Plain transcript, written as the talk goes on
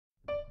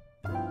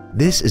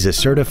This is a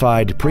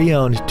certified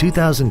pre-owned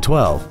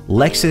 2012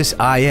 Lexus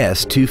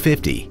IS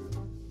 250.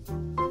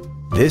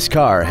 This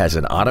car has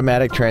an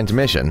automatic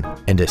transmission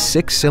and a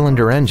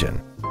 6-cylinder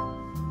engine.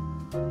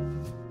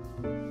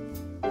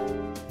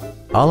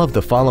 All of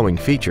the following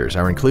features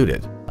are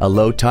included: a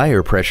low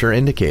tire pressure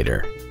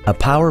indicator, a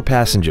power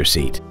passenger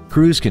seat,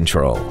 cruise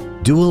control,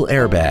 dual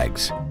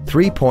airbags,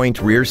 3-point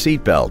rear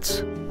seat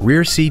belts,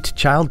 rear seat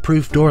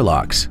child-proof door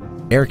locks,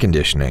 air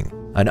conditioning,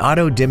 an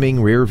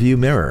auto-dimming rear view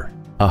mirror,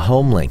 a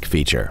home link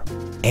feature,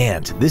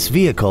 and this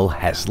vehicle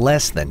has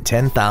less than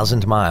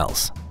 10,000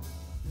 miles.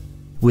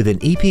 With an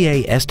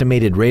EPA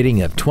estimated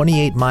rating of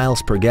 28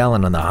 miles per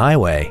gallon on the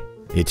highway,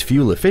 its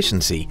fuel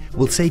efficiency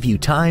will save you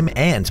time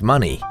and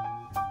money.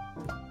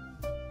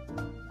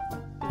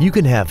 You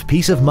can have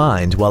peace of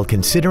mind while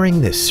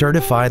considering this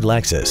certified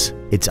Lexus.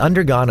 It's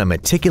undergone a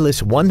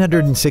meticulous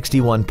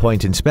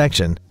 161-point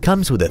inspection,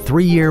 comes with a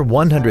 3-year,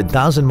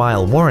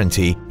 100,000-mile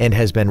warranty, and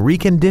has been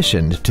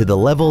reconditioned to the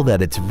level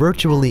that it's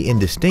virtually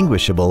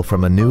indistinguishable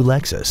from a new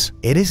Lexus.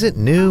 It isn't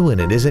new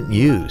and it isn't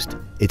used.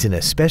 It's in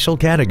a special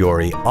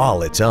category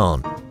all its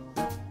own.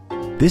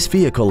 This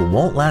vehicle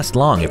won't last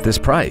long at this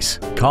price.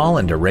 Call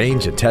and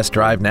arrange a test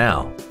drive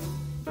now.